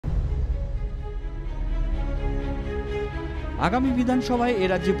আগামী বিধানসভায় এ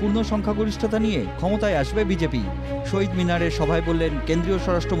রাজ্যে পূর্ণ সংখ্যাগরিষ্ঠতা নিয়ে ক্ষমতায় আসবে বিজেপি। শহীদ মিনারের সভায় বললেন কেন্দ্রীয়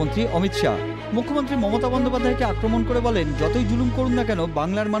স্বরাষ্ট্রমন্ত্রী অমিত শাহ। মুখ্যমন্ত্রী মমতা বন্দ্যোপাধ্যায়কে আক্রমণ করে বলেন, যতই জুলুম করুন না কেন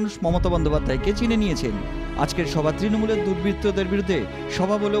বাংলার মানুষ মমতা বন্দ্যোপাধ্যায়কে চিনে নিয়েছেন। আজকের সভা তৃণমূলের দুর্বৃত্তদের বিরুদ্ধে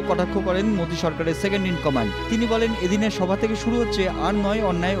সভা বলেও কটাক্ষ করেন মোদী সরকারের সেকেন্ড ইন কমান্ড। তিনি বলেন, এদিনের সভা থেকে শুরু হচ্ছে আর নয়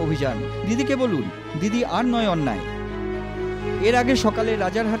অন্যায় অভিযান। দিদিকে বলুন, দিদি আর নয় অন্যায়। এর আগে সকালে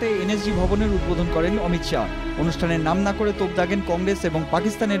রাজারহাটে এনএসজি ভবনের উদ্বোধন করেন অমিত শাহ। অনুষ্ঠানের নাম না করে তোপ দাগেন কংগ্রেস এবং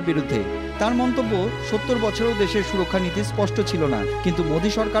পাকিস্তানের বিরুদ্ধে। তার মন্তব্য, 70 বছরেও দেশের সুরক্ষা নীতি স্পষ্ট ছিল না, কিন্তু মোদী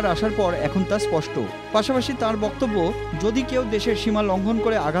সরকার আসার পর এখন তা স্পষ্ট। পাশাপাশি তার বক্তব্য, যদি কেউ দেশের সীমা লঙ্ঘন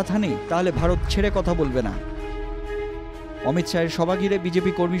করে আঘাত হানে তাহলে ভারত ছেড়ে কথা বলবে না। অমিত শাহের সভা ঘিরে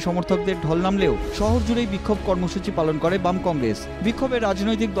বিজেপি কর্মী সমর্থকদের ঢল নামলেও শহর জুড়েই বিক্ষোভ কর্মসূচি পালন করে বাম কংগ্রেস। বিক্ষোভে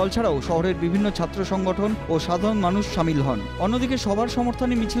রাজনৈতিক দল ছাড়াও শহরের বিভিন্ন ছাত্র সংগঠন ও সাধারণ মানুষ সামিল হন। অন্যদিকে সবার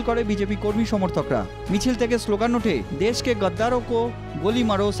সমর্থনে মিছিল করে বিজেপি কর্মী সমর্থকরা। মিছিল থেকে স্লোগান ওঠে, দেশকে গদ্দারও কো গলি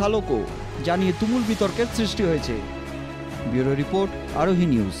মারো সালো কো, জানিয়ে তুমুল বিতর্কের সৃষ্টি হয়েছে। ব্যুরো রিপোর্ট, আরোহী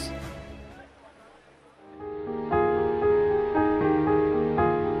নিউজ।